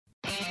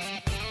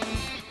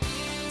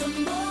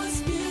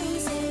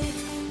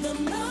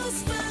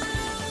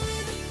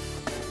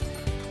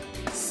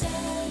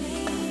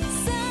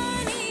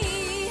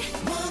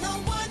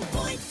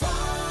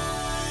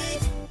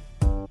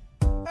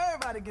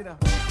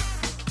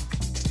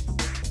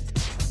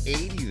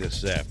80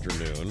 this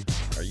afternoon.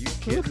 Are you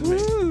kidding me?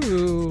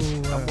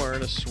 I'm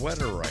wearing a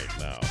sweater right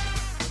now.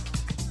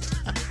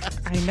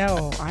 I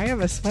know. I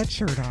have a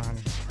sweatshirt on.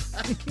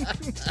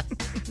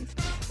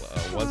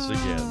 Once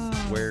again,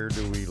 where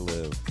do we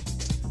live?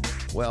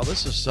 Well,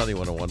 this is Sunny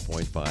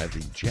 101.5, the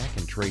Jack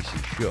and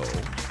Traci Show.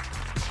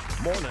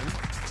 Morning.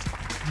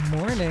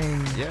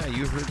 Yeah,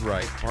 you heard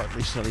right.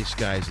 Partly sunny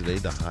skies today,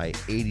 the high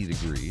 80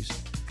 degrees.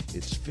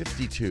 It's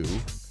 52,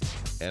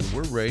 and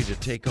we're ready to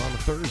take on a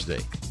Thursday.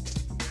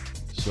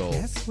 So,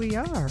 Yes, we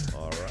are.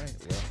 all right,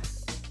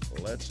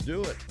 well, let's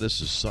do it.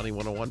 This is Sunny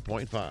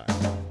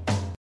 101.5.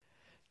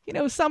 You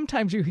know,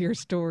 sometimes you hear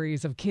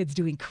stories of kids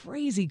doing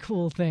crazy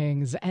cool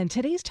things, and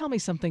today's Tell Me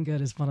Something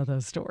Good is one of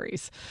those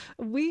stories.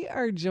 We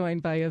are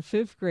joined by a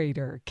fifth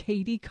grader,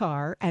 Katie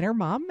Carr, and her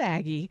mom,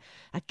 Maggie.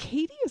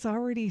 Katie is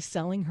already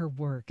selling her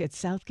work at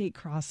Southgate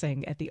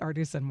Crossing at the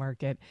Artisan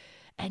Market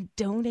and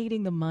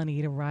donating the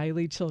money to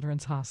Riley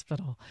Children's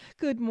Hospital.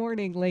 Good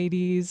morning,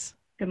 ladies.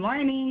 Good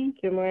morning.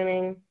 Good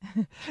morning.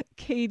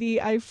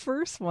 Katie, I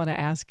first want to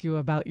ask you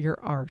about your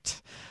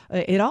art.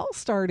 It all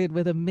started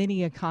with a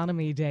mini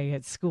economy day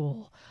at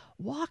school.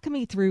 Walk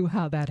me through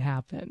how that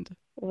happened.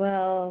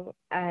 Well,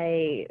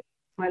 I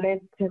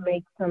wanted to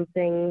make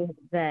something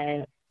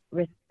that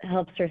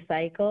helps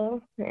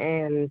recycle,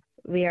 and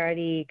we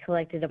already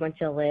collected a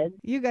bunch of lids.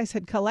 You guys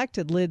had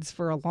collected lids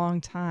for a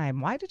long time.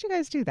 Why did you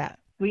guys do that?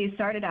 We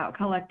started out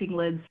collecting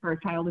lids for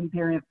Child and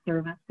Parent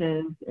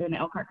Services in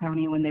Elkhart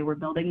County when they were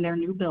building their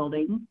new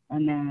building.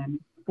 And then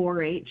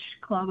 4-H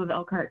Club of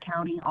Elkhart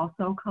County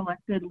also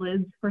collected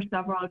lids for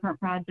several different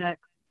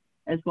projects,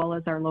 as well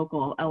as our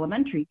local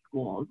elementary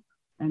schools.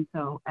 And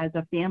so as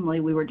a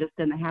family, we were just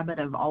in the habit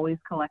of always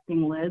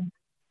collecting lids.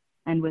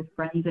 And with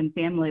friends and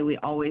family, we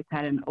always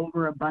had an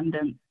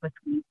overabundance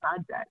between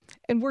projects.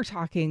 And we're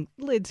talking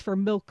lids for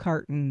milk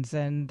cartons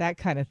and that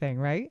kind of thing,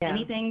 right? Yeah.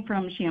 Anything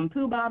from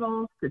shampoo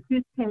bottles to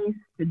toothpaste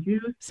to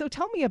juice. So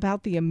tell me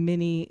about the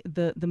mini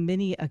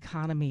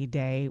economy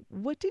day.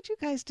 What did you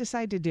guys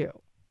decide to do?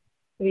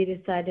 We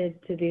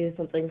decided to do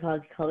something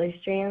called color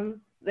strands.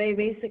 They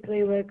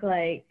basically look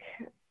like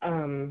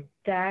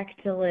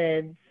stacked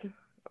lids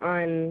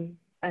on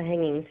a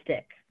hanging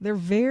stick. They're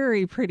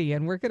very pretty,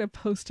 and we're going to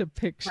post a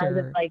picture. Kind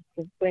of like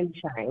the wind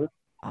chimes.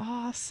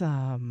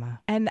 Awesome.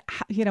 And,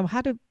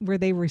 were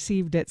they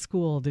received at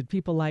school? Did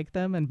people like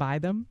them and buy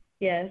them?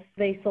 Yes,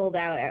 they sold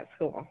out at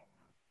school.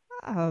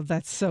 Oh,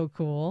 that's so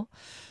cool.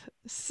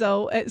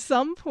 So at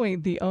some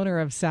point, the owner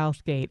of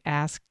Southgate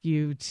asked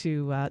you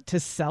to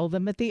sell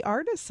them at the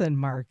Artisan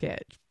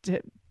Market.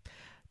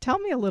 Tell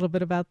me a little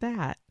bit about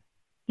that.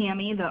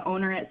 Tammy, the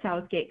owner at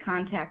Southgate,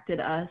 contacted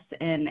us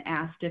and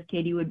asked if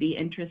Katie would be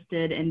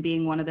interested in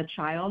being one of the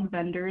child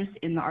vendors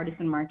in the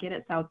Artisan Market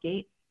at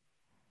Southgate.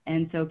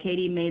 And so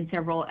Katie made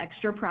several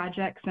extra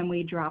projects, and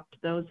we dropped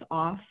those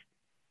off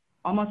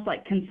almost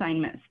like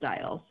consignment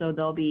style. So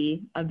they'll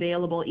be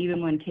available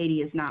even when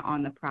Katie is not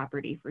on the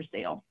property for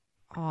sale.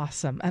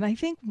 Awesome. And I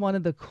think one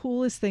of the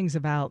coolest things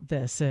about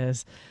this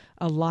is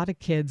a lot of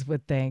kids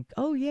would think,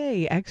 oh,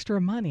 yay,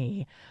 extra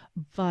money.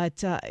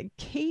 But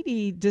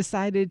Katie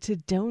decided to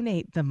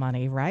donate the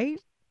money, right?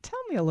 Tell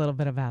me a little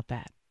bit about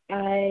that.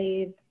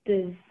 I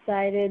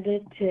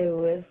decided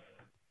to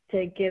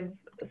give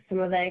some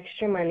of the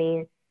extra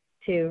money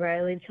to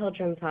Riley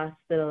Children's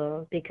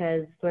Hospital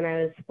because when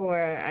I was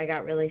 4, I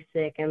got really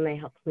sick and they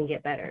helped me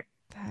get better.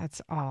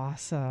 That's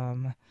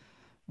awesome.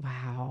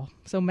 Wow.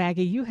 So,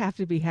 Maggie, you have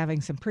to be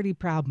having some pretty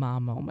proud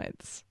mom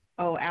moments.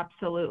 Oh,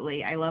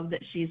 absolutely. I love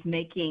that she's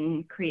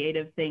making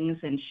creative things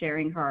and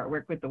sharing her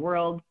artwork with the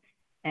world,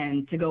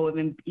 and to go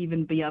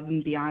even above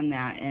and beyond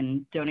that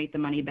and donate the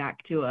money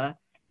back to a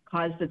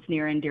cause that's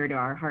near and dear to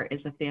our heart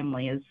as a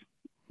family is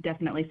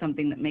definitely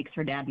something that makes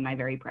her dad and I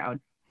very proud.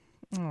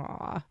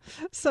 Aw.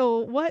 So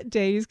what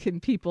days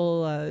can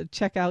people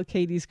check out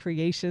Katie's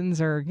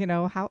creations, or,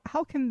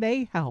 how can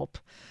they help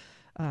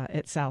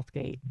at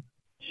Southgate?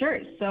 Sure.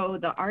 So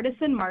the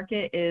Artisan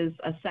Market is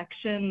a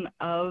section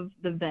of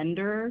the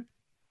vendor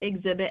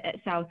exhibit at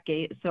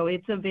Southgate. So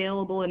it's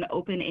available and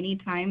open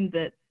anytime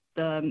that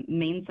the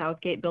main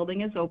Southgate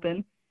building is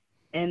open.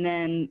 And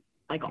then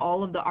like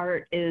all of the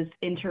art is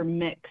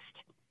intermixed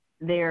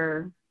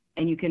there,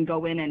 and you can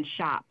go in and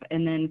shop.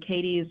 And then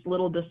Katie's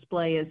little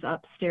display is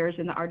upstairs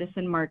in the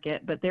Artisan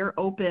Market, but they're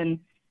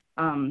open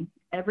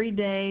every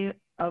day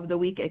of the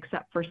week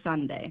except for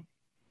Sunday.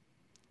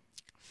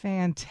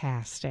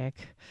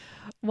 Fantastic.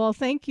 Well,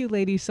 thank you,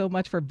 ladies, so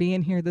much for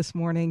being here this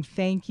morning.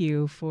 Thank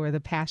you for the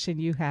passion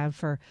you have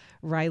for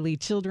Riley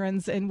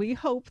Children's, and we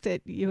hope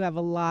that you have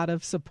a lot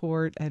of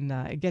support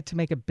and get to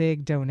make a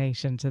big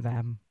donation to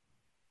them.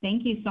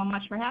 Thank you so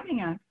much for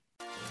having us.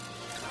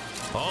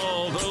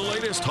 All the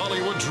latest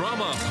Hollywood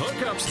drama,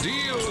 hookups,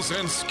 deals,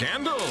 and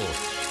scandal.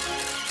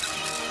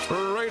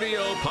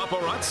 Radio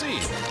Paparazzi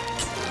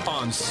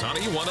on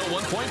Sunny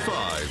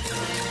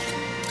 101.5.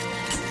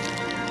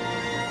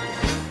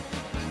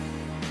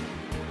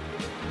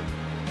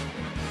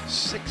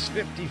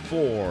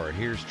 6:54.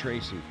 Here's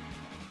Traci.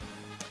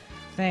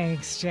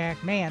 Thanks,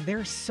 Jack. Man,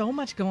 there's so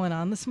much going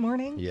on this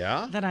morning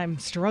Yeah? that I'm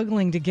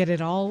struggling to get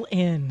it all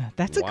in.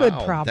 That's a good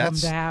Wow, problem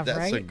to have, that's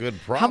right? a good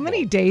How problem.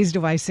 many days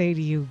do I say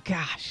to you,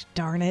 gosh,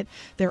 darn it,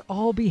 they're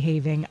all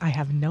behaving. I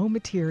have no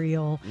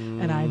material,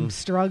 and I'm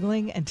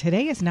struggling, and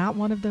today is not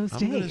one of those I'm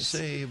days. going to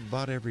say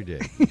about every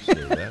day you say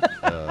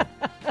that.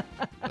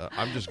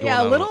 I'm just going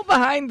Yeah, a on little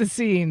behind the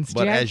scenes.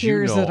 But Jack as you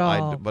hears know, it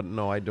all. but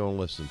no, I don't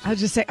listen to I'll it.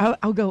 just say,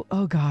 I'll go,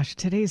 oh gosh,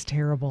 today's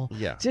terrible.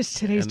 Yeah. Just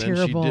today's and then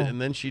terrible. and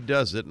then she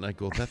does it, and I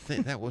go,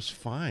 that was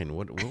fine.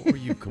 What were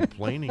you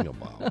complaining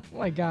about? Oh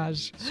my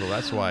gosh. So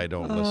that's why I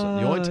don't listen.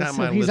 The only time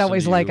So I he's listen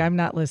always to like, you, I'm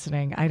not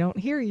listening. I don't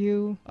hear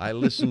you. I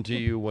listen to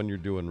you when you're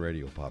doing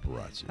radio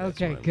paparazzi. That's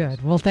Okay, when I good.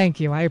 listen. Well, thank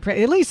you. At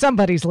least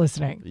somebody's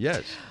listening.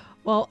 Yes.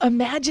 Well,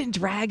 Imagine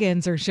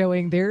Dragons are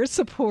showing their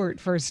support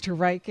for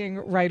striking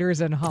writers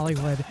in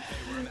Hollywood.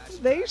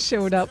 They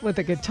showed up with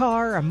a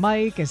guitar, a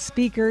mic, a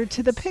speaker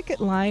to the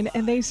picket line,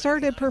 and they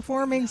started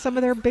performing some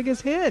of their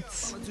biggest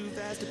hits.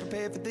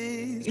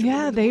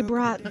 Yeah, they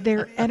brought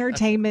their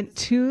entertainment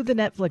to the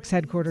Netflix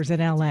headquarters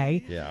in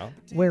L.A., Yeah.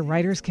 where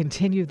writers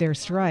continued their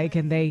strike,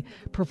 and they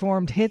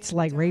performed hits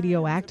like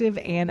Radioactive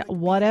and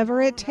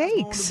Whatever It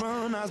Takes.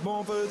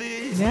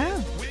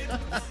 Yeah.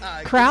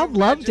 Crowd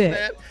loved it.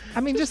 that?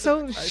 I mean, just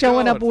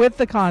showing know up it. with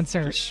the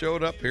concert. Just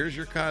showed up. Here's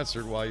your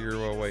concert while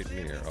you're waiting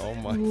here. Oh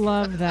my.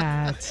 Love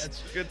that.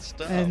 That's good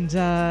stuff. And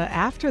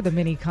after the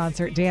mini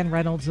concert, Dan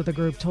Reynolds of the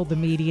group told the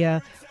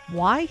media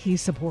why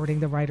he's supporting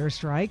the writer's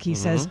strike. He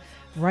says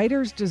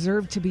writers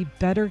deserve to be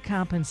better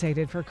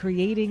compensated for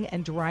creating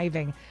and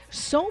driving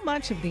so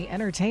much of the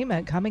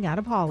entertainment coming out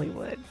of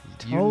Hollywood.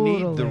 You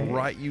need the Totally.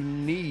 right. You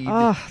need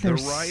Oh, the they're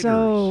writers.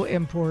 so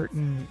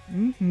important.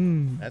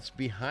 Hmm. That's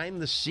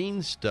behind the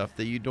scenes stuff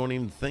that you don't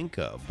even think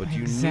of, but you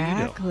need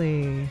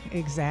Exactly.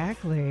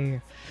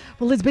 Exactly.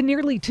 Well, it's been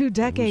nearly 2 them. Who's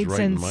decades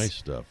writing since. my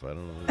stuff? I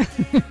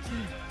don't know.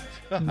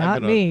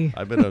 Not me.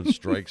 I've been on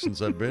strike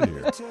since I've been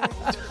here.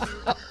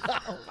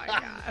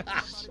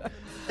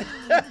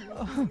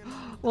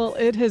 Well,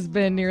 it has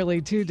been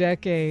nearly 2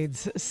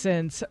 decades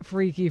since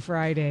Freaky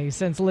Friday,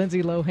 since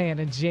Lindsay Lohan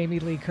and Jamie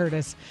Lee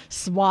Curtis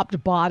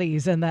swapped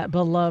bodies in that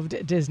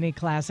beloved Disney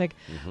classic.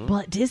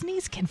 But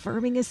Disney's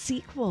confirming a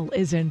sequel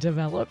is in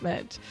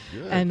development.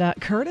 Good. And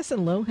Curtis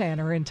and Lohan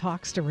are in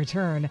talks to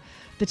return.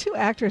 The two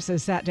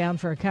actresses sat down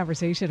for a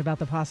conversation about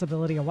the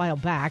possibility a while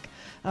back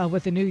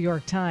with the New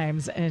York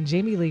Times, and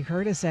Jamie Lee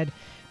Curtis said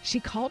she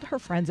called her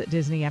friends at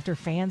Disney after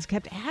fans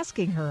kept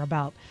asking her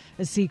about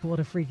a sequel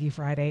to Freaky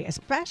Friday.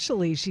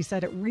 Especially, she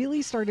said it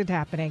really started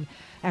happening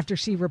after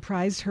she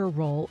reprised her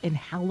role in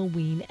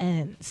Halloween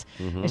Ends.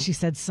 And she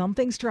said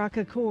something struck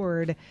a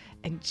chord,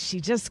 and she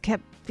just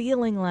kept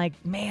feeling like,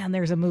 man,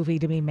 there's a movie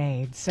to be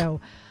made. So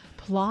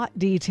plot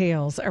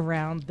details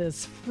around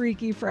this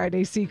Freaky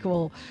Friday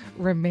sequel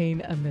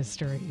remain a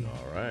mystery.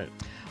 All right.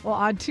 Well,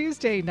 on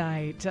Tuesday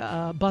night,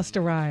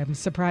 Busta Rhymes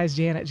surprised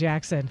Janet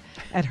Jackson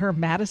at her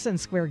Madison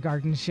Square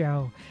Garden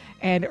show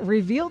and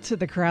revealed to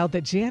the crowd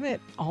that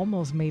Janet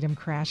almost made him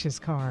crash his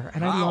car.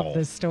 And I love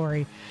this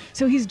story.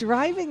 So he's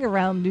driving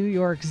around New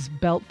York's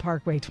Belt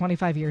Parkway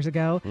 25 years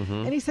ago,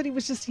 and he said he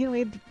was just, he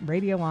had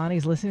radio on.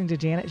 He's listening to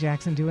Janet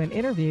Jackson do an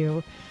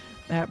interview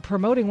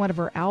promoting one of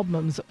her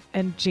albums,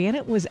 and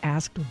Janet was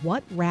asked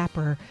what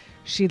rapper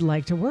she'd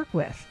like to work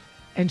with.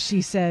 And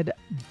she said,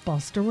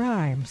 Busta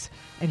Rhymes.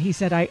 And he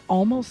said, I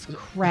almost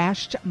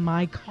crashed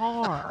my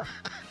car.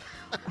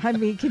 I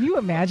mean, can you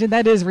imagine?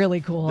 That is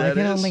really cool. I That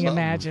can is only something.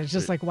 imagine. It's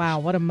just like, wow,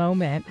 what a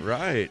moment.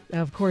 Right.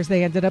 Of course,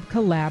 they ended up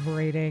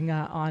collaborating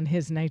on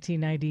his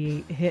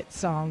 1998 hit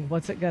song,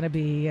 What's It Gonna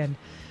Be? And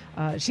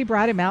she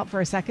brought him out for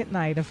a second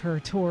night of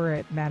her tour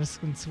at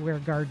Madison Square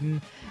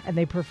Garden, and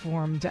they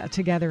performed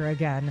together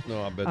again.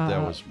 No, I bet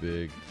that was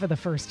big. For the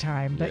first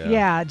time. But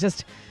Yeah.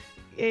 just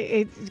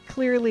it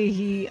clearly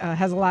he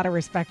has a lot of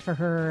respect for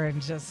her, and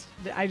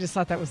I just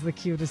thought that was the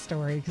cutest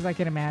story, because I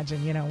can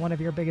imagine, one of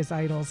your biggest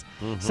idols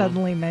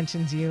suddenly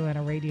mentions you in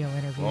a radio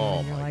interview. Oh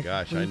and you're my like,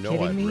 gosh, "Are I you know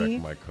kidding I'd me?"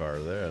 wreck my car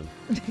then.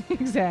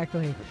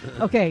 Exactly.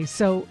 Okay,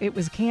 so it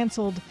was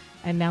canceled,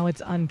 and now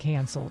it's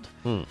uncanceled.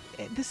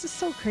 This is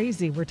so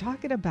crazy. We're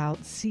talking about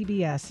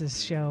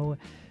CBS's show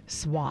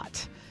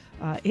SWAT.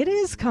 It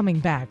is coming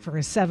back for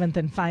a 7th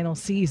and final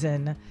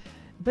season,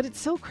 but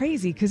it's so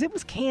crazy because it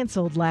was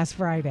canceled last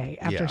Friday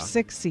after Yeah.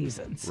 6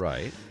 seasons.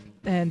 Right.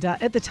 And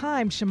at the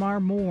time,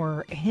 Shamar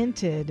Moore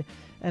hinted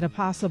at a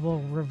possible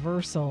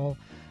reversal.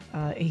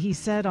 He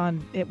said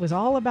it was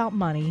all about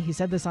money. He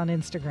said this on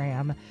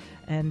Instagram.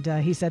 And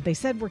he said, they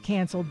said we're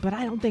canceled, but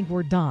I don't think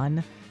we're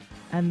done.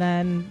 And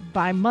then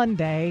by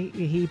Monday,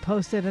 he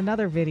posted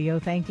another video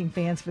thanking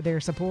fans for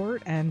their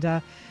support. And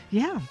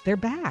they're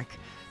back.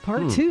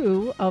 Part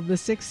 2 of the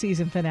 6th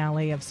season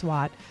finale of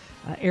SWAT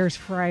airs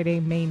Friday,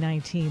 May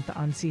 19th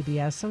on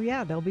CBS. So,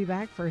 they'll be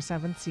back for a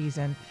 7th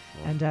season.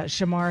 And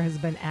Shamar has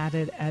been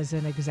added as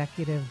an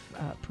executive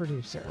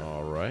producer.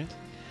 All right.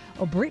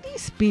 Well, Britney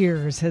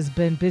Spears has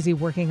been busy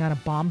working on a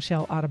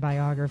bombshell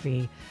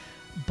autobiography,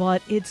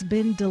 but it's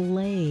been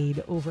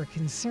delayed over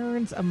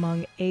concerns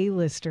among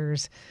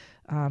A-listers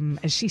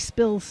as she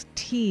spills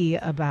tea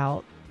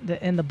about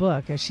in the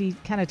book. She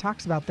kind of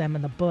talks about them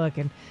in the book,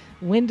 and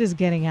wind is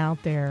getting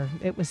out there.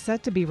 It was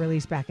set to be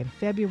released back in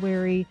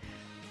February.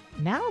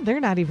 Now they're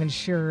not even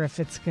sure if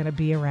it's going to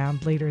be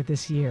around later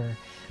this year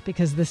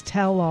because this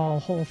tell-all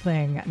whole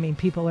thing. I mean,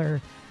 people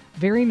are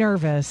very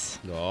nervous,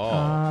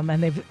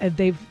 and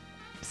they've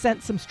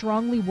sent some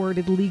strongly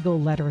worded legal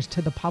letters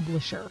to the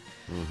publisher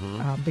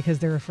because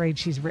they're afraid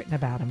she's written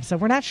about him. So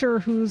we're not sure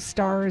whose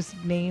stars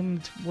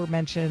named were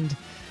mentioned,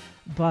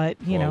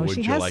 but you know,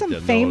 she has some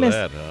famous.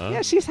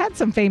 Yeah, she's had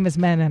some famous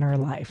men in her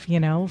life. You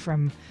know,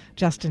 from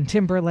Justin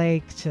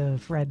Timberlake to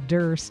Fred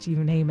Durst, you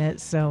name it.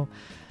 So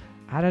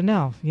I don't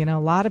know. You know,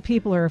 a lot of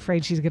people are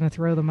afraid she's going to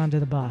throw them under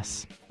the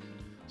bus.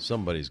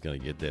 Somebody's going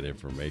to get that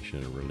information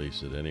and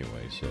release it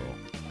anyway, so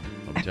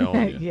I'm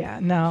telling you.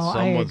 Yeah, no,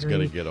 someone's going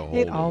to get a hold of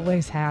it. It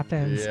always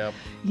happens. Yep.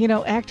 You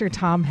know, actor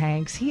Tom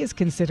Hanks, he is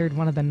considered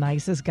one of the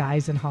nicest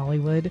guys in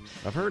Hollywood.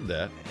 I've heard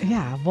that.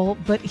 Yeah, well,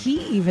 but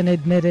he even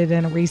admitted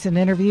in a recent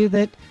interview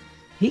that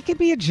he could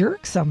be a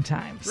jerk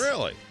sometimes.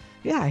 Really?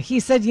 Yeah, he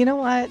said, you know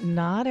what?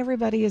 Not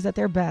everybody is at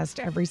their best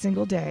every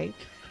single day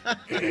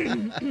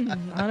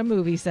on a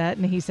movie set.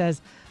 And he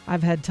says,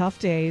 I've had tough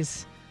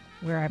days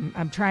where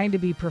I'm trying to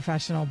be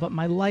professional, but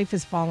my life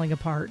is falling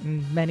apart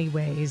in many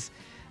ways.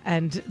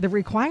 And the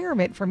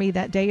requirement for me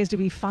that day is to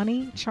be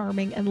funny,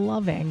 charming, and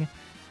loving.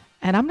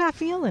 And I'm not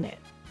feeling it.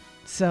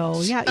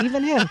 So, yeah,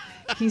 even him,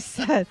 he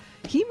said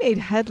he made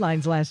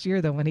headlines last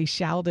year, though, when he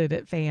shouted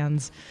at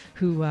fans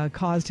who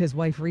caused his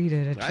wife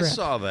Rita to trip. I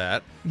saw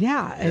that.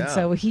 Yeah, and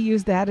so he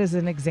used that as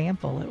an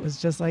example. It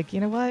was just like,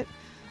 you know what?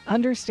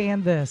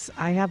 Understand this.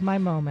 I have my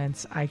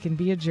moments. I can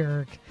be a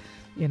jerk,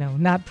 you know,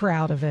 not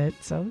proud of it.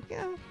 So,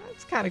 yeah,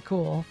 that's kind of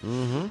cool.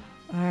 Mm-hmm.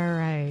 All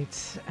right.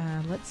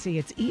 Let's see.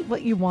 It's Eat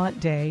What You Want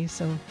Day.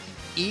 So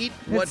Eat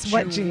what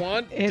you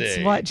want day.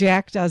 It's what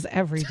Jack does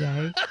every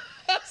day.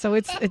 So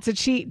it's a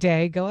cheat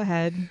day. Go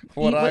ahead.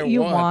 What eat what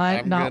you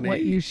want, I'm not what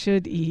eat. you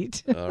should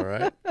eat. All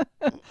right.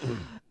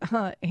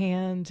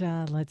 And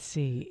let's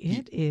see.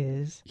 It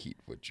is. Eat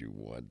what you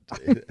want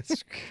day.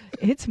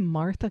 It's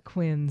Martha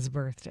Quinn's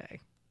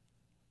birthday.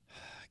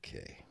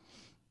 Okay.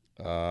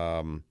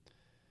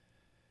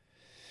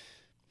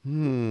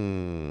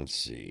 Let's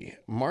see.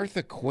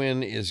 Martha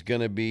Quinn is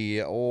going to be,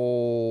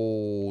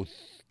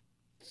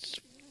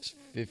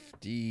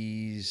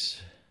 50s.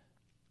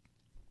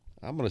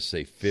 I'm going to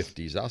say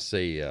 50s. I'll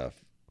say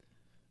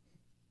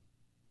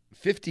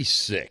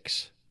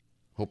 56.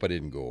 Hope I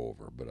didn't go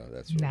over, but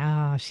that's right.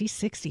 Nah, she's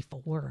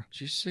 64.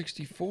 She's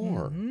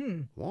 64.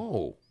 Mm-hmm.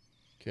 Whoa.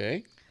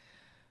 Okay.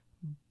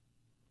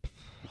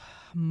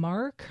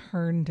 Mark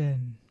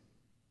Herndon.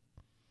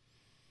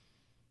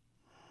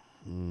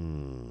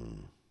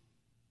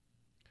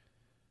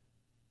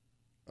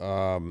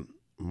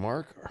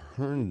 Mark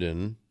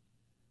Herndon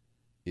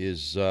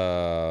is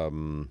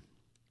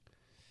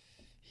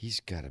he's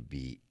got to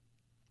be.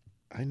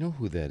 I know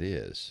who that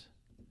is.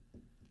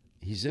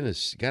 He's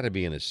got to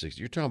be in his 60s.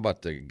 You're talking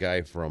about the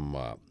guy from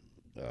what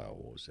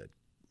was that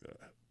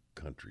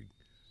country?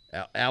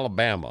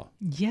 Alabama.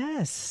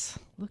 Yes.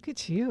 Look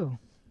at you.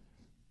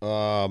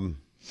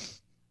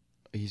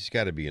 He's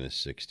got to be in his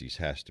 60s.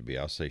 Has to be.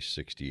 I'll say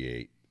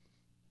 68.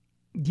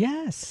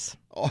 Yes.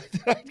 Oh,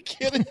 did I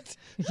get it?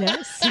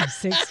 Yes, he's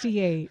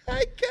 68.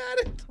 I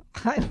got it.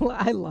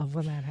 I love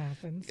when that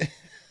happens.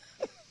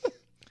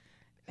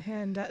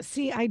 And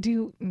see, I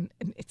do.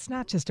 It's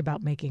not just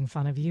about making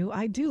fun of you.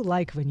 I do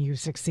like when you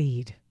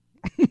succeed.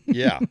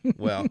 Yeah,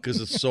 well,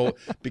 because it's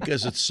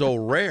so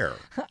rare.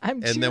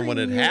 And then when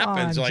it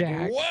happens, on, like,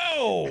 Jack.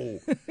 whoa.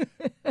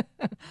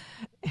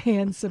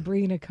 And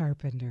Sabrina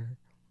Carpenter.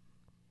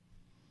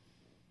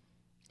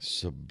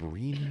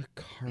 Sabrina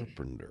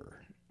Carpenter.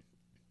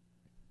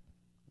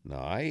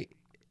 Now, I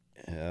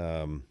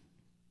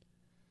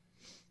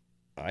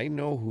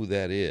know who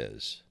that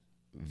is,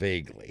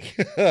 vaguely.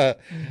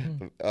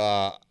 Mm-hmm.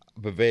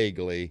 But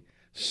vaguely,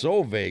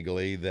 so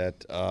vaguely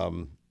that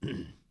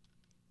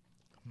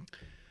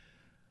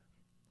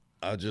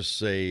I'll just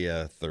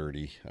say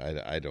 30.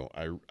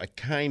 I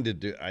kind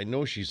of do. I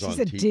know she's on TV.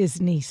 She's a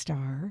Disney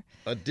star.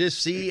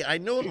 See, I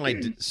know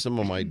some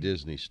of my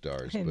Disney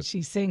stars. And but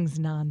she sings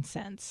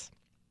nonsense.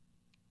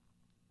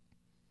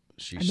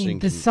 She I mean,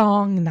 sings the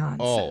song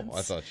nonsense. Oh,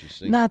 I thought she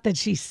sings. Not that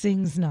she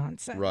sings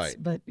nonsense. Right.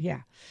 But,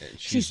 yeah. And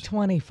she's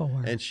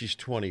 24. And she's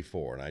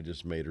 24, and I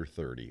just made her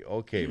 30.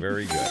 Okay,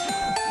 very good.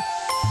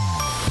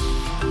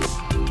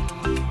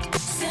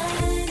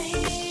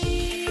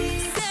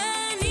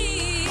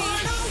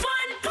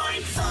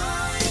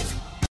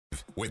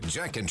 With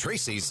Jack and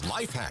Traci's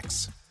Life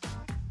Hacks.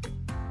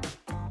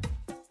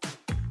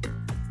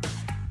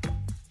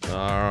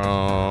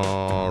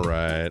 All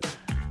right.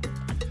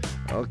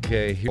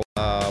 Okay.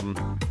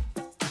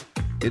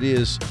 It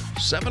is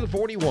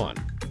 7:41.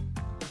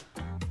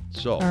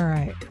 So. All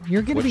right.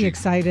 You're going to be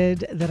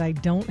excited that I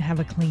don't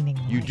have a cleaning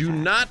life You do hack.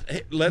 not.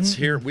 Let's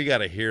hear. We got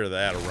to hear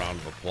that a round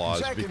of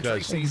applause Jack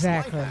because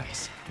Exactly.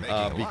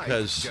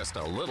 because just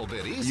a little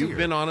bit easier. you've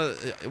been on a,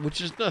 which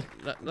is nothing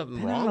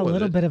I'm wrong on a with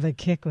little it. bit of a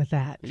kick with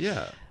that.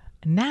 Yeah.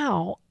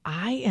 Now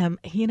I am,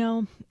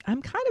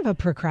 I'm kind of a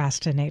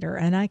procrastinator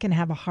and I can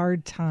have a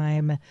hard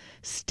time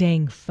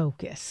staying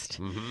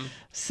focused.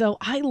 So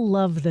I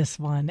love this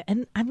one.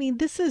 And I mean,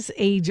 this is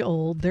age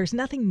old. There's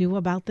nothing new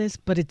about this,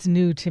 but it's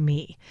new to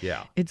me.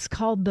 Yeah. It's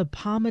called the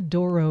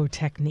Pomodoro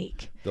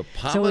technique. The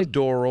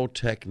Pomodoro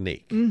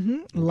technique. Okay.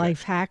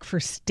 Life hack for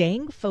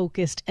staying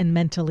focused and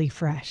mentally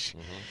fresh.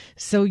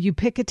 So you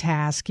pick a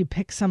task, you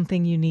pick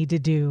something you need to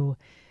do,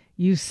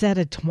 you set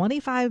a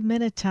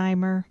 25-minute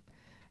timer,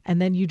 and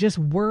then you just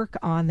work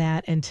on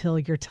that until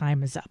your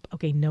time is up.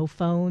 Okay, no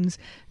phones,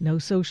 no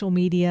social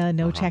media,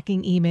 no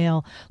checking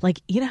email.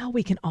 Like, you know how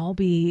we can all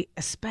be,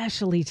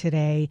 especially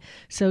today,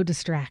 so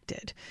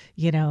distracted,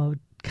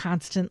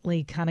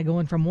 constantly kind of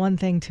going from one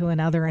thing to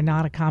another and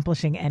not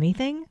accomplishing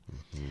anything.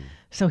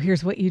 So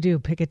here's what you do.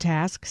 Pick a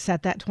task,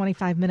 set that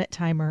 25-minute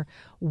timer,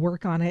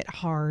 work on it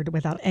hard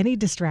without any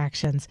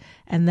distractions.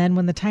 And then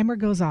when the timer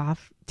goes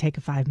off, take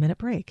a 5-minute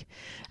break.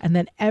 And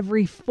then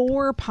every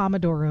 4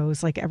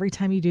 Pomodoros, like every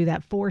time you do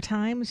that 4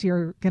 times,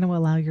 you're going to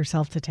allow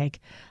yourself to take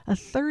a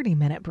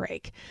 30-minute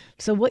break.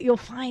 So what you'll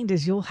find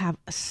is you'll have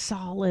a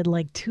solid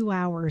 2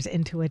 hours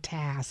into a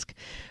task,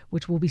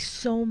 which will be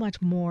so much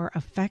more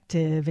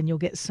effective and you'll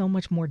get so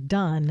much more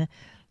done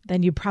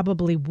than you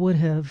probably would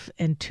have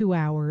in 2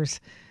 hours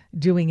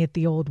doing it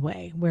the old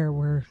way, where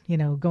we're,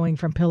 going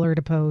from pillar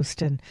to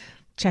post and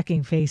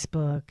checking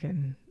Facebook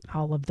and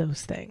all of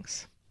those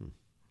things.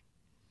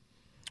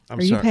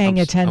 Are you paying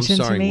attention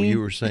to me? I'm sorry, me? you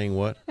were saying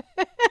what?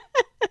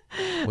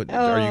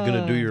 Are you going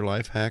to do your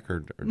life hack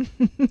or?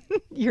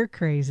 You're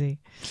crazy.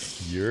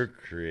 You're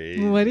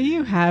crazy. What do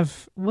you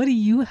have? What do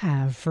you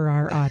have for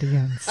our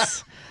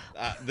audience?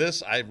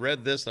 I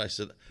read this and I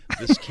said,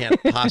 this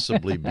can't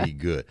possibly be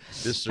good.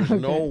 There's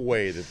no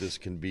way that this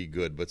can be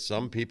good, but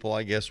some people,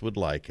 I guess, would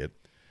like it.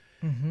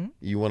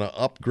 You want to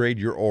upgrade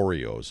your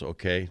Oreos,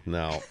 okay?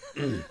 Now,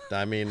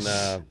 I mean...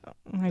 oh,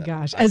 my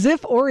gosh. As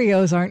if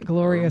Oreos aren't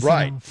glorious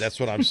right, enough. That's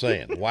what I'm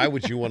saying. Why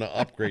would you want to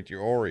upgrade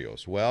your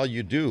Oreos? Well,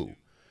 you do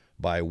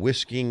by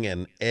whisking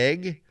an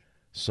egg,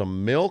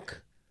 some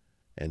milk,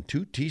 and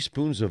 2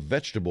 teaspoons of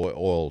vegetable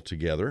oil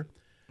together.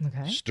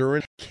 Okay. Stir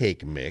in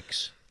cake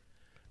mix.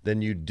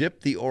 Then you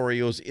dip the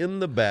Oreos in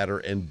the batter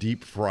and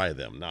deep fry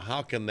them. Now,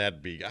 how can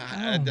that be?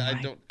 I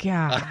don't.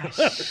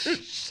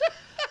 Gosh.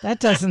 That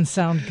doesn't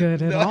sound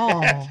good at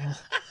all.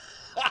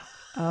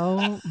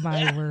 Oh,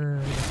 my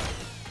word.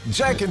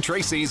 Jack and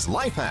Traci's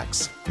Life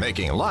Hacks,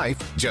 making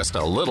life just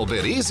a little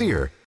bit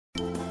easier.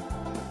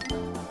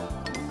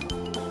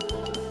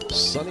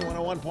 Sunny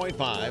 101.5,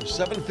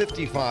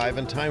 7:55,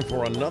 and time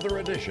for another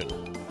edition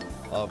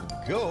of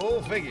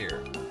Go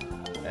Figure.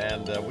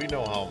 And we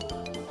know how,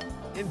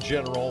 in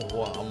general,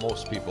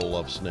 most people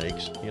love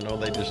snakes.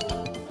 They just...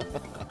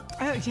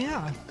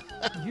 Yeah,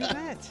 you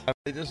bet.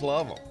 They just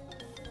love them.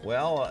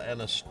 Well,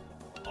 an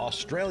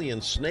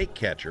Australian snake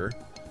catcher,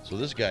 so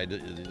this guy does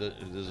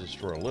this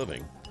for a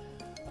living,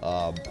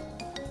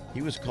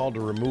 he was called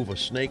to remove a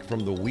snake from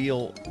the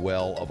wheel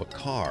well of a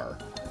car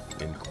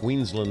in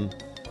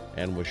Queensland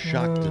and was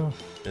shocked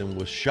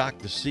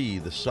to see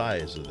the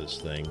size of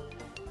this thing.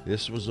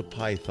 This was a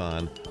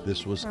python.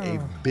 This was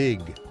a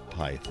big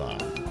python.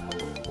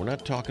 We're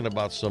not talking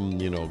about some,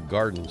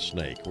 garden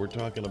snake. We're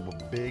talking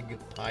about a big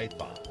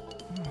python.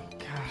 Oh,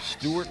 gosh.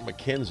 Stuart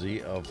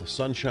McKenzie of the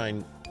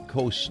Sunshine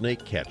Coast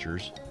Snake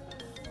Catchers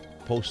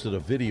posted a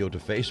video to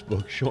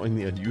Facebook showing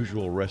the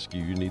unusual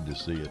rescue. You need to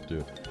see it,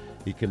 too.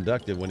 He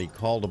conducted when he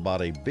called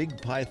about a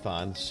big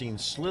python seen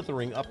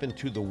slithering up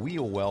into the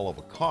wheel well of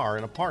a car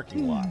in a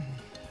parking lot.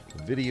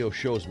 The video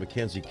shows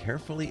McKenzie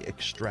carefully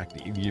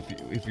extracting.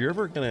 If you're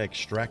ever going to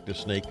extract a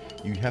snake,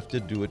 you have to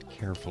do it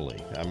carefully.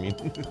 I mean,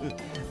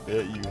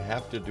 you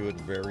have to do it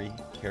very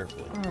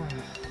carefully.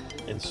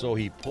 And so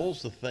he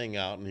pulls the thing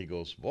out and he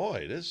goes,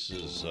 boy, this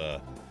is,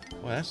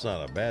 that's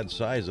not a bad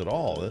size at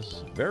all. This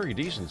is a very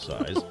decent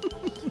size,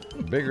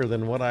 bigger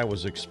than what I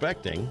was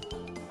expecting.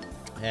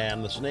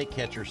 And the snake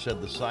catcher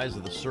said the size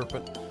of the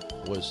serpent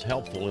was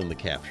helpful in the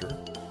capture.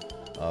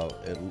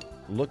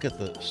 Look at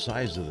the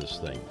size of this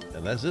thing.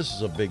 And this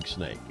is a big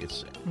snake.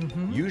 It's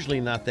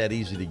usually not that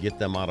easy to get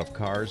them out of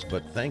cars,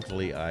 but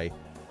thankfully I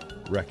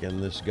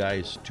reckon this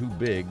guy's too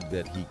big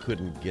that he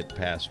couldn't get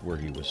past where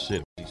he was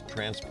sitting. He's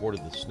transported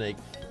the snake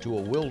to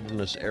a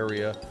wilderness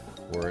area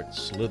where it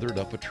slithered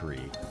up a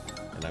tree.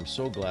 And I'm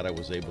so glad I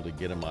was able to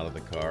get him out of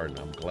the car, and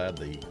I'm glad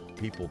the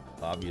people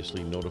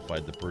obviously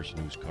notified the person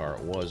whose car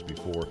it was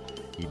before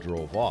he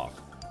drove off.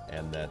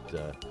 And that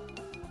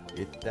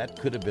that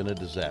could have been a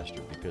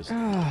disaster because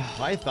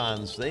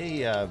pythons,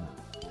 they I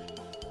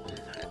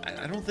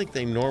don't think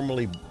they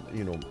normally,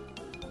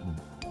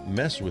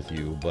 mess with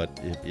you, but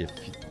if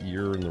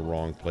you're in the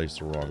wrong place,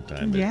 the wrong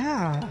time,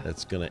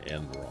 that's going to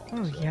end wrong.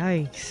 Oh, so.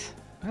 Yikes.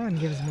 That one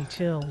gives me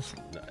chills.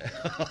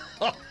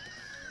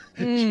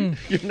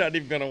 You're not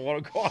even going to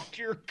want to go out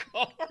to your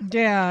car.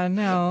 Yeah,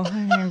 no.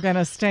 I'm going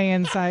to stay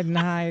inside and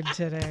hide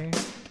today.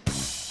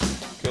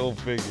 Go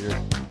figure.